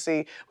think we need to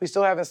see. We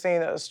still haven't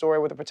seen a story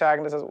with the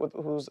protagonist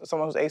who's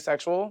someone who's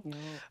asexual.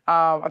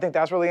 Mm-hmm. I think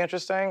that's really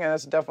interesting, and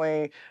it's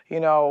definitely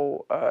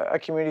a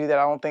community that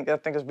I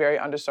think is very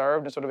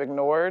underserved and sort of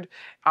ignored.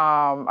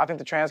 I think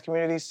the trans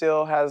community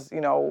still has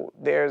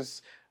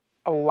there's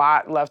a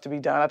lot left to be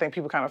done. I think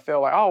people kind of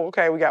feel like, oh,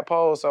 okay, we got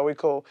Pose, so we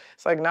cool.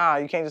 It's like, nah,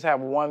 you can't just have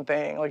one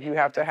thing. Like, you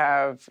have to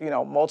have,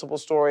 multiple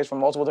stories from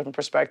multiple different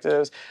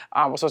perspectives,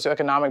 with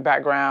socioeconomic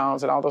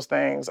backgrounds and all those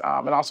things,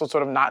 and also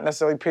sort of not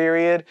necessarily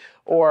period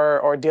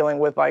or dealing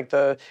with like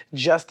the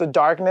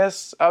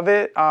darkness of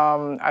it.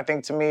 I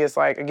think to me, it's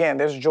like, again,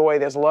 there's joy,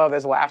 there's love,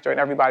 there's laughter in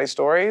everybody's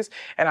stories,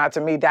 and to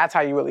me, that's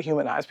how you really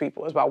humanize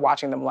people. It's about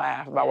watching them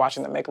laugh, about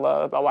watching them make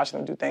love, about watching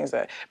them do things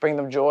that bring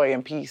them joy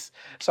and peace.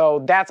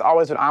 So that's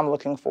always what I'm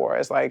looking for.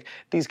 It's like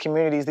these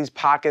communities, these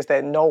pockets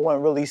that no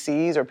one really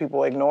sees or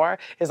people ignore.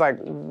 It's like,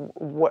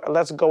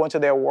 let's go into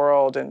their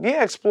world and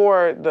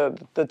explore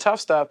the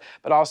tough stuff,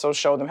 but also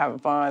show them having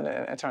fun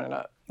and turning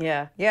up.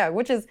 Yeah,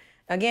 which is,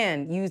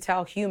 again, you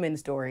tell human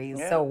stories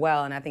so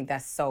well, and I think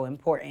that's so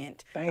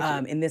important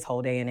in this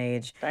whole day and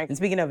age. And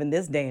speaking of in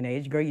this day and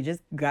age, girl, you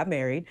just got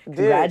married.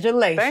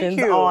 Congratulations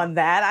on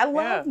that. I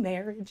love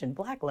marriage and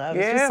Black love.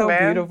 It's just so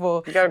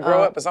beautiful. You got to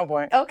grow up at some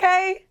point.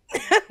 Okay.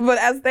 But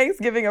as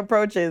Thanksgiving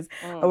approaches,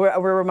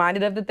 we're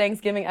reminded of the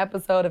Thanksgiving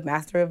episode of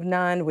Master of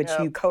None, which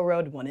you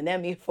co-wrote, won an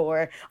Emmy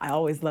for. I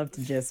always love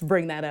to just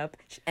bring that up.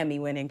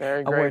 Emmy-winning,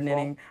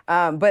 award-winning.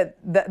 But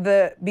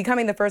the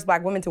becoming the first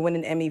Black woman to win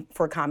an Emmy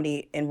for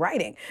comedy and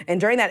writing.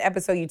 And during that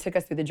episode, you took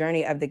us through the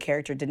journey of the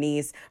character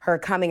Denise, her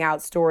coming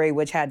out story,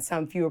 which had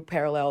some fewer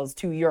parallels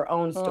to your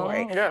own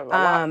story.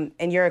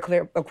 And you're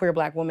a queer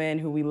Black woman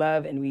who we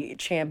love and we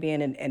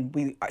champion and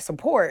we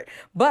support.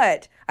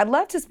 But I'd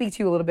love to speak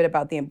to you a little bit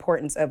about the importance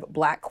of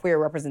Black queer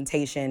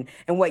representation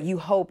and what you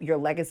hope your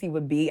legacy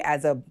would be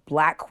as a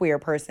Black queer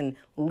person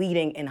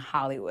leading in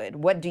Hollywood.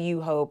 What do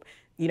you hope,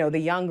 the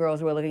young girls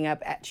who are looking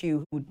up at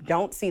you who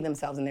don't see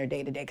themselves in their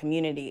day-to-day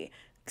community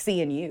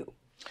see in you?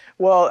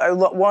 Well,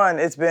 one,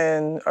 it's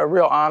been a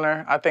real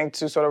honor, I think,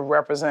 to sort of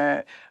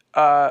represent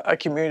a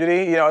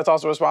community. It's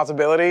also a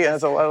responsibility, and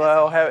it's a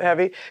little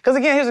heavy. Because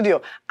again, here's the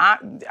deal. I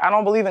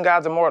don't believe in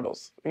God's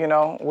immortals. We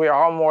are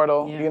all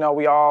mortal.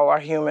 We all are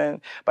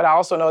human. But I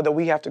also know that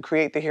we have to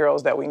create the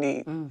heroes that we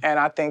need. And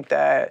I think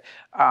that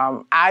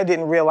I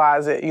didn't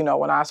realize it,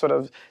 when I sort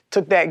of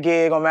took that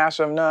gig on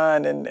Master of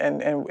None,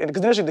 and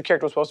because initially the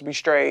character was supposed to be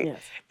straight,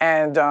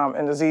 and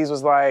Aziz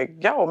was like,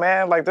 "Yo,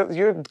 man, like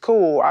you're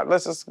cool.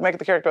 Let's just make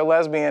the character a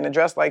lesbian and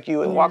dress like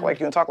you and walk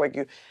like you and talk like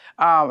you."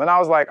 And I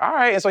was like, "All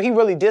right." And so he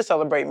really did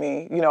celebrate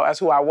me, as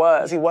who I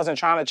was. He wasn't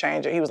trying to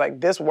change it. He was like,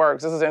 "This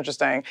works. This is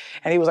interesting."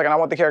 And he was like, "And I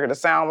want the character to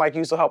sound like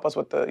you, so help us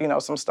with the,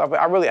 some stuff."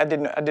 But I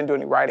didn't do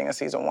any writing in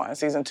season 1.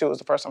 Season 2 was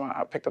the first time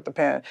I picked up the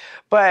pen.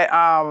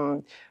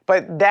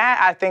 But that,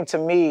 I think, to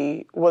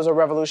me, was a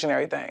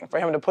revolutionary thing, for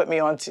him to put me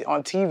on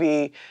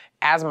TV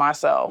as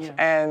myself.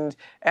 And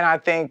I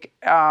think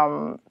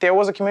there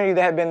was a community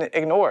that had been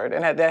ignored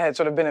and that had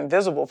sort of been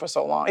invisible for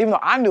so long. Even though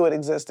I knew it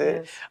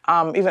existed,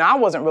 even I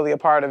wasn't really a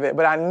part of it,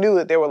 but I knew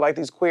that there were like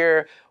these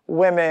queer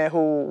women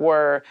who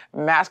were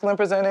masculine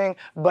presenting,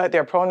 but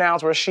their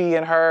pronouns were she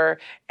and her,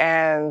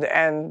 and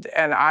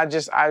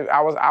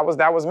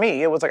that was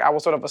me. It was like I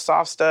was sort of a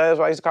soft stud, is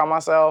what I used to call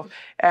myself,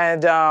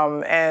 and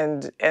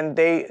when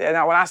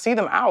I see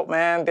them out,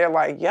 man, they're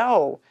like,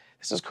 yo,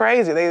 this is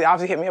crazy. They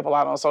obviously hit me up a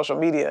lot on social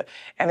media.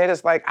 And they're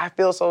just like, I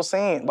feel so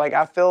seen. Like,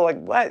 I feel like,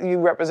 what you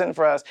represent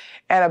for us.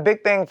 And a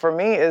big thing for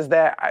me is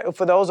that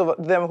for those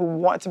of them who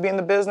want to be in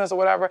the business or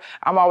whatever,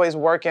 I'm always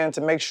working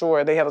to make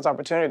sure they have those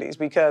opportunities,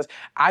 because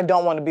I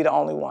don't want to be the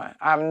only one.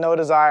 I have no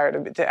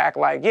desire to act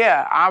like,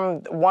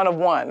 I'm one of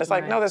one. It's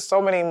like, no, there's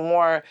so many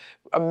more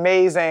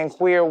amazing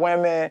queer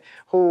women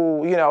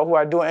who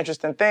are doing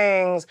interesting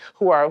things,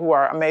 who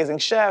are amazing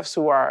chefs,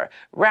 who are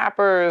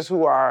rappers,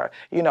 who are,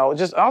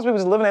 just all people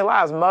just living their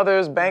lives,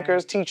 mothers,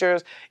 bankers,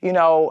 teachers,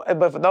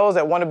 but for those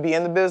that want to be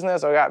in the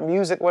business or got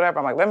music, whatever,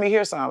 I'm like, let me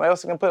hear some. What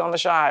else you can put on the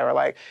Shy? Or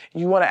like,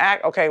 you want to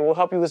act? Okay, we'll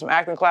help you with some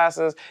acting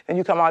classes. Then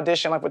you come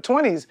audition. Like with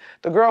 20s,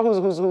 the girl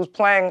who's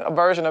playing a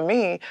version of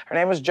me, her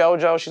name is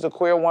JoJo. She's a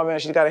queer woman.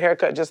 She's got a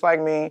haircut just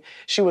like me.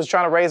 She was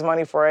trying to raise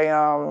money for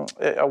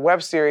a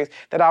web series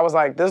that I was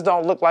like, this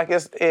don't look like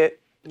it's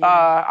it.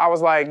 I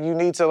was like, you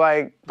need to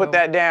like put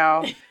that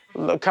down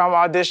Look, come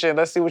audition.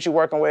 Let's see what you're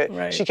working with.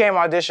 Right. She came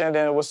auditioned, and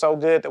it was so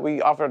good that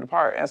we offered her the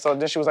part. And so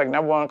then she was like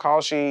 #1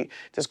 call sheet.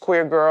 This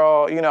queer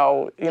girl,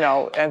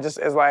 and just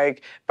is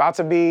like about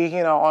to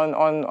be,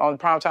 on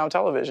primetime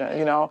television,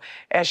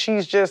 And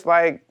she's just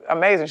like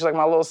amazing. She's like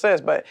my little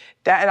sis. But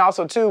that, and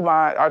also too,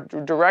 our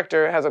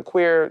director has a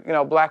queer,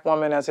 black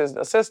woman as his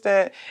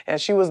assistant, and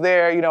she was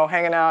there,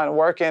 hanging out and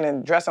working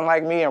and dressing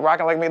like me and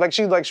rocking like me.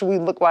 We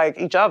look like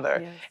each other.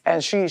 Yes.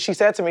 And she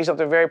said to me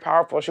something very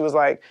powerful. She was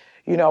like,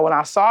 when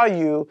I saw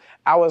you,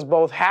 I was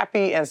both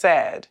happy and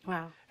sad.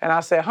 Wow. And I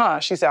said,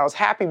 She said, I was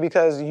happy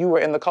because you were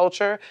in the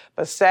culture,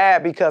 but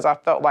sad because I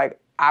felt like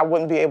I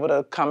wouldn't be able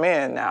to come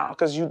in now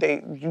because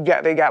they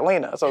got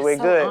Lena, so we're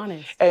good.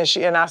 Honest.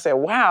 And I said,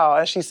 wow.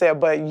 And she said,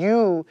 but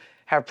you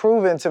have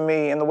proven to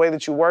me in the way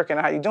that you work and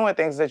how you're doing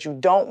things that you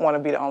don't want to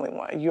be the only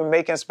one. You're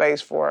making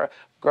space for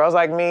girls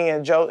like me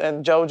and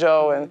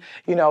JoJo, and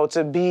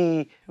to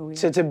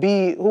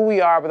be who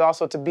we are, but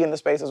also to be in the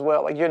space as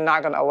well. Like, you're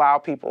not going to allow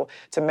people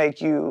to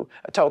make you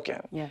a token.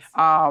 Yes.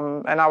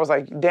 And I was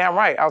like, damn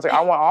right. I was like,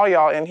 I want all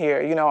y'all in here.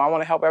 I want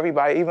to help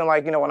everybody. Even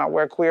like when I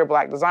wear queer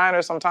black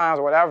designers sometimes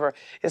or whatever,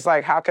 it's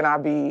like, how can I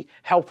be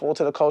helpful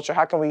to the culture?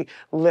 How can we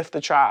lift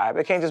the tribe?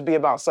 It can't just be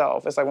about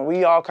self. It's like when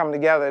we all come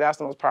together, that's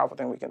the most powerful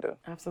thing we can do.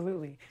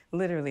 Absolutely,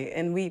 literally.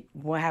 And we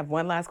have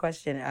one last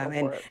question,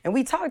 and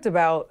we talked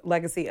about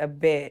legacy a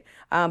bit.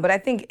 But I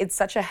think it's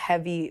such a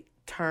heavy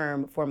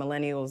term for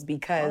millennials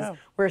because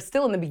we're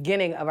still in the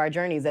beginning of our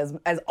journeys,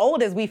 as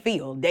old as we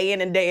feel, day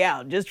in and day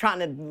out, just trying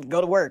to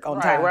go to work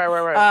on time.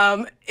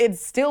 Right.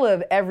 It's still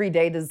an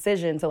everyday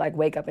decision to like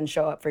wake up and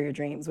show up for your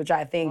dreams, which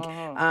I think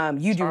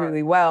you do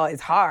really well.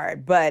 It's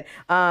hard, but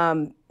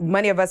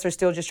many of us are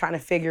still just trying to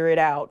figure it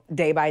out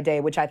day by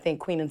day, which I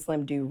think Queen and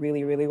Slim do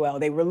really, really well.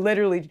 They were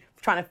literally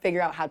trying to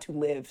figure out how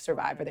to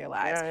survive for their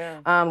lives.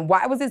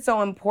 Why was it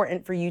so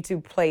important for you to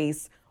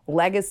place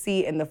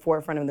legacy in the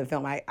forefront of the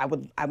film?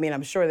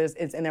 I'm sure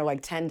it's in there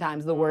like 10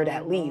 times the word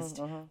at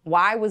least.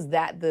 Why was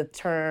that the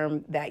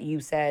term that you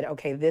said,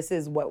 okay, this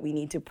is what we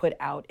need to put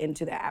out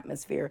into the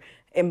atmosphere,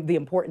 and the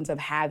importance of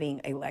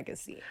having a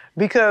legacy?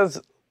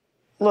 Because,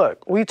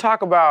 look, we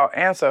talk about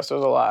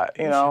ancestors a lot,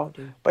 sure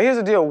do. But here's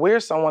the deal, we're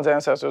someone's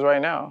ancestors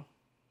right now.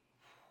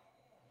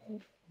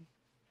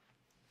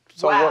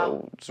 So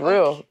wow. It's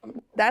real.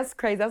 That's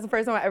crazy. That's the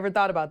first time I ever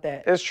thought about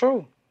that. It's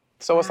true.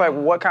 So It's like,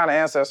 what kind of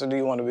ancestor do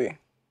you want to be?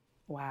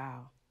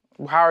 Wow.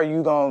 How are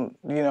you going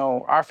to,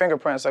 our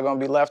fingerprints are going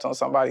to be left on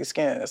somebody's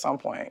skin at some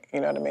point.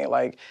 You know what I mean?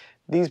 Like,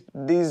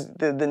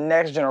 the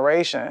next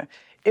generation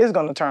is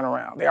going to turn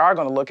around. They are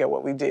going to look at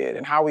what we did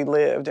and how we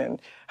lived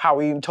and how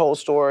we told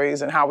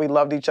stories and how we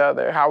loved each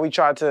other, how we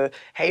tried to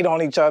hate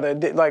on each other,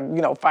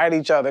 fight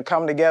each other,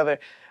 come together.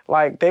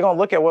 Like, they're going to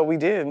look at what we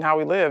did and how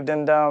we lived.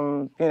 And,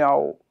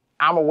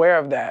 I'm aware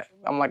of that.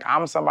 I'm like,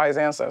 I'm somebody's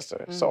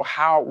ancestor. So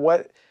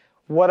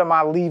what am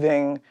I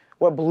leaving?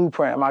 What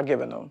blueprint am I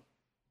giving them?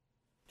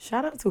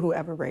 Shout out to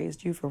whoever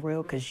raised you, for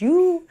real, because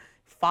you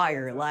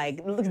fire,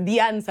 like the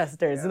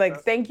ancestors. Yeah,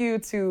 like, thank you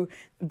to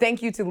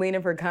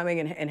Lena for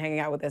coming and hanging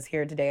out with us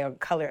here today on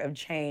Color of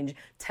Change,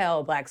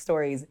 Tell Black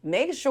Stories.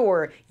 Make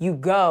sure you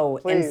go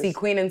and see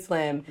Queen and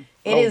Slim.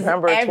 It is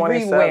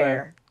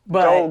everywhere.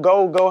 But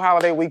go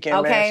holiday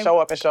weekend, man. Show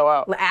up and show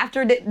out.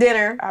 After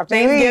dinner,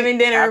 Thanksgiving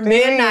dinner,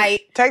 midnight.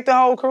 Take the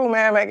whole crew,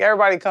 man. Make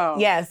everybody come.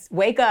 Yes.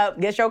 Wake up,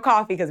 get your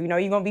coffee, because we know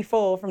you're going to be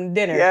full from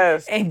dinner.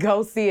 Yes. And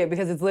go see it,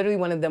 because it's literally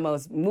one of the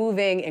most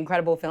moving,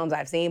 incredible films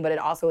I've seen, but it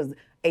also is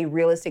a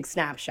realistic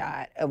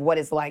snapshot of what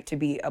it's like to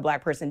be a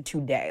Black person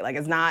today. Like,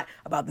 it's not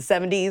about the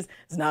 70s.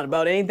 It's not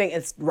about anything.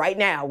 It's right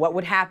now. What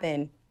would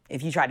happen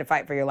if you tried to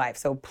fight for your life?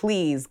 So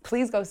please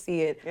go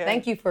see it. Yeah.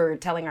 Thank you for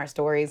telling our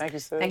stories. Thank you,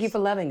 sis. Thank you for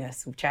loving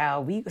us,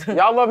 child.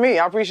 Y'all love me.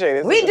 I appreciate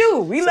it. We do.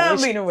 We love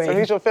Lena Waithe. It's a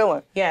mutual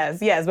feeling.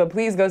 Yes. But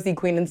please go see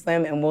Queen and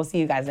Slim, and we'll see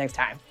you guys next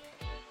time.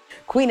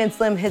 Queen and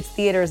Slim hits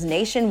theaters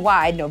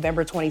nationwide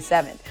November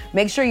 27th.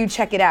 Make sure you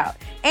check it out.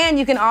 And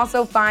you can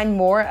also find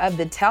more of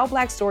the Tell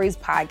Black Stories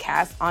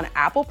podcast on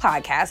Apple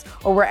Podcasts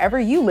or wherever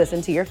you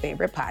listen to your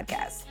favorite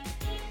podcasts.